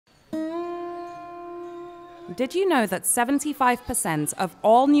Did you know that 75% of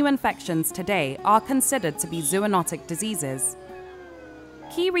all new infections today are considered to be zoonotic diseases?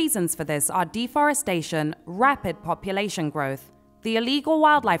 Key reasons for this are deforestation, rapid population growth, the illegal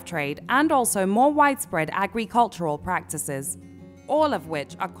wildlife trade, and also more widespread agricultural practices, all of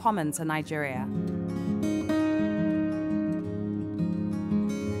which are common to Nigeria.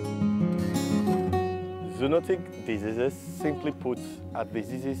 Zoonotic diseases, simply put, are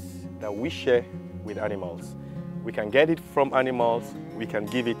diseases that we share with animals. We can get it from animals, we can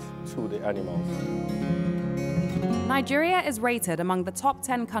give it to the animals. Nigeria is rated among the top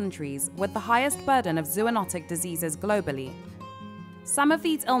 10 countries with the highest burden of zoonotic diseases globally. Some of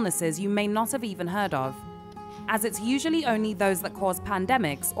these illnesses you may not have even heard of, as it's usually only those that cause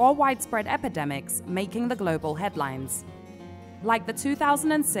pandemics or widespread epidemics making the global headlines, like the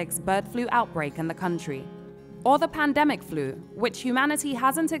 2006 bird flu outbreak in the country, or the pandemic flu, which humanity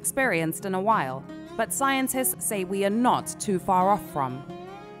hasn't experienced in a while, but scientists say we are not too far off from.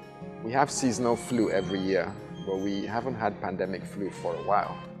 We have seasonal flu every year, but we haven't had pandemic flu for a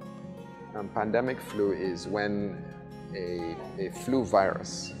while. And pandemic flu is when a flu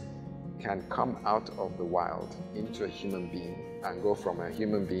virus can come out of the wild into a human being and go from a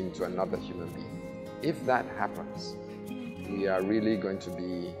human being to another human being. If that happens, we are really going to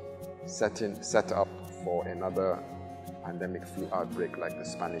be set up for another pandemic flu outbreak like the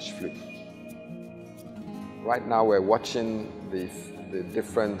Spanish flu. Right now we're watching the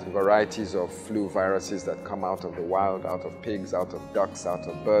different varieties of flu viruses that come out of the wild, out of pigs, out of ducks, out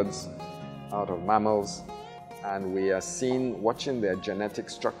of birds, out of mammals, and we are watching their genetic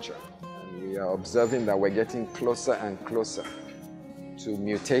structure, and we are observing that we're getting closer and closer to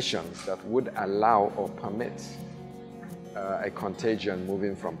mutations that would allow or permit a contagion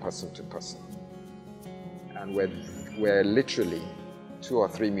moving from person to person. And we're literally 2 or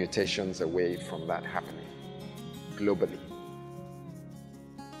 3 mutations away from that happening globally.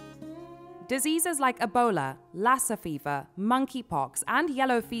 Diseases like Ebola, Lassa fever, monkeypox, and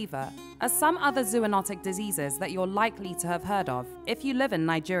yellow fever are some other zoonotic diseases that you're likely to have heard of if you live in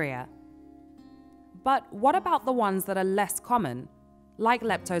Nigeria. But what about the ones that are less common, like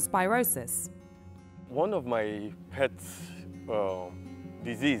leptospirosis? One of my pet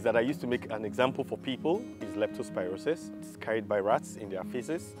disease that I used to make an example for people is leptospirosis. It's carried by rats in their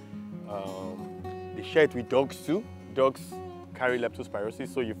feces. They share it with dogs too. Dogs carry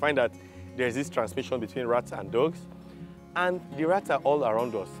leptospirosis, so you find that there's this transmission between rats and dogs, and the rats are all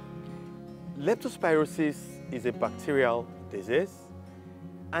around us. Leptospirosis is a bacterial disease,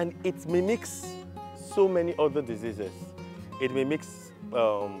 and it mimics so many other diseases. It mimics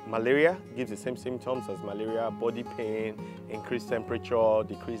malaria, gives the same symptoms as malaria: body pain, increased temperature,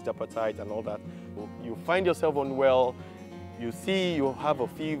 decreased appetite, and all that. You find yourself unwell, you have a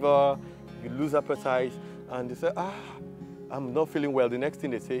fever, you lose appetite, and they say, I'm not feeling well. The next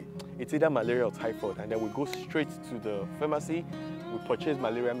thing they say, it's either malaria or typhoid, and then we go straight to the pharmacy, we purchase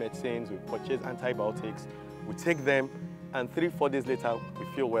malaria medicines, we purchase antibiotics, we take them, and 3-4 days later, we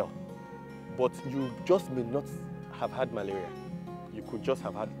feel well. But you just may not have had malaria. You could just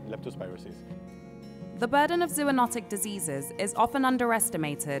have had leptospirosis. The burden of zoonotic diseases is often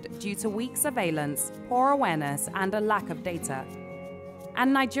underestimated due to weak surveillance, poor awareness, and a lack of data.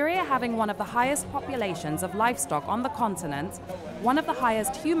 And Nigeria, having one of the highest populations of livestock on the continent, one of the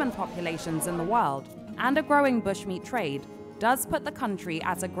highest human populations in the world, and a growing bushmeat trade, does put the country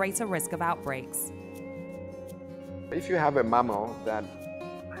at a greater risk of outbreaks. If you have a mammal that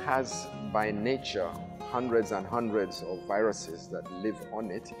has by nature hundreds and hundreds of viruses that live on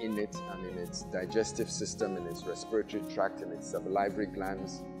it, in it, and in its digestive system, in its respiratory tract, in its salivary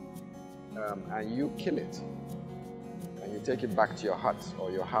glands, and you kill it, and you take it back to your hut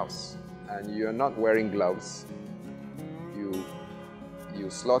or your house, and you're not wearing gloves, you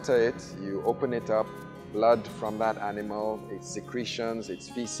slaughter it, you open it up, blood from that animal, its secretions, its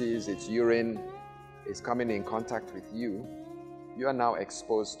feces, its urine is coming in contact with you, you are now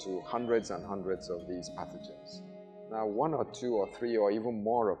exposed to hundreds and hundreds of these pathogens. Now 1 or 2 or 3 or even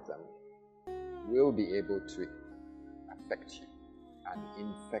more of them will be able to affect you and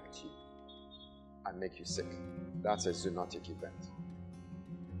infect you and make you sick. That's a zoonotic event.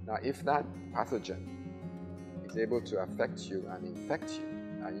 Now if that pathogen is able to affect you and infect you,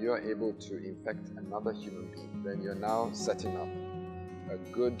 and you're able to infect another human being, then you're now setting up a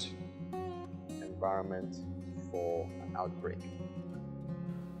good environment for an outbreak.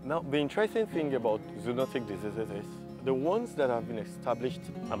 Now, the interesting thing about zoonotic diseases is the ones that have been established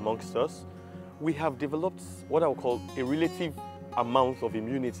amongst us, we have developed what I would call a relative amount of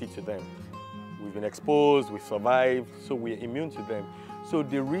immunity to them. We've been exposed, we've survived, so we're immune to them. So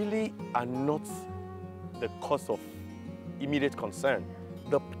they really are not the cause of immediate concern.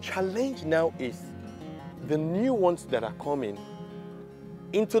 The challenge now is the new ones that are coming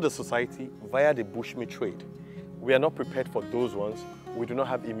into the society via the bushmeat trade. We are not prepared for those ones. We do not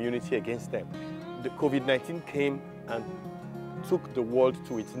have immunity against them. The COVID-19 came and took the world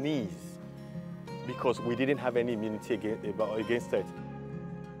to its knees because we didn't have any immunity against it.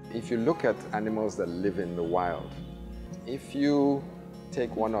 If you look at animals that live in the wild, if you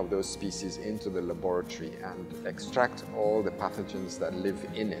take one of those species into the laboratory and extract all the pathogens that live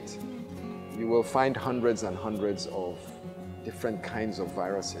in it, you will find hundreds and hundreds of different kinds of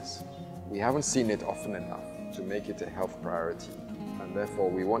viruses. We haven't seen it often enough to make it a health priority, and therefore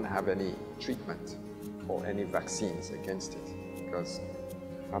we won't have any treatment or any vaccines against it, because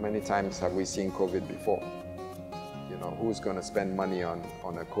how many times have we seen COVID before? You know, who's going to spend money on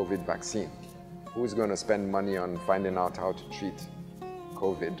a COVID vaccine? Who's going to spend money on finding out how to treat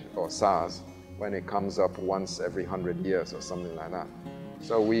COVID or SARS when it comes up once every 100 years or something like that?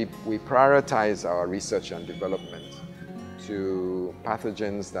 So we prioritize our research and development to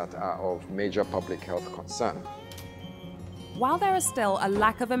pathogens that are of major public health concern. While there is still a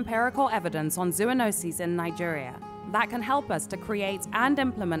lack of empirical evidence on zoonoses in Nigeria that can help us to create and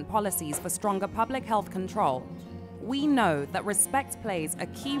implement policies for stronger public health control, we know that respect plays a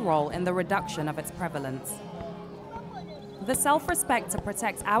key role in the reduction of its prevalence. The self-respect to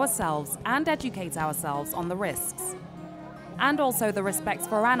protect ourselves and educate ourselves on the risks, and also the respect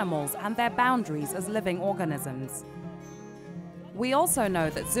for animals and their boundaries as living organisms. We also know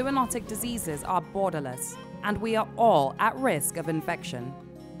that zoonotic diseases are borderless, and we are all at risk of infection.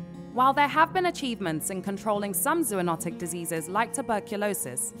 While there have been achievements in controlling some zoonotic diseases like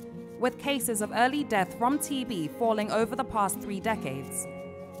tuberculosis, with cases of early death from TB falling over the past 3 decades,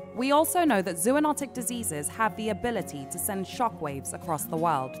 we also know that zoonotic diseases have the ability to send shockwaves across the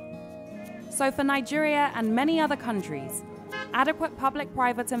world. So for Nigeria and many other countries, adequate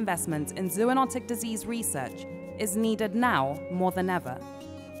public-private investment in zoonotic disease research is needed now more than ever.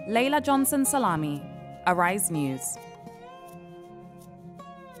 Laila Johnson-Salami, Arise News.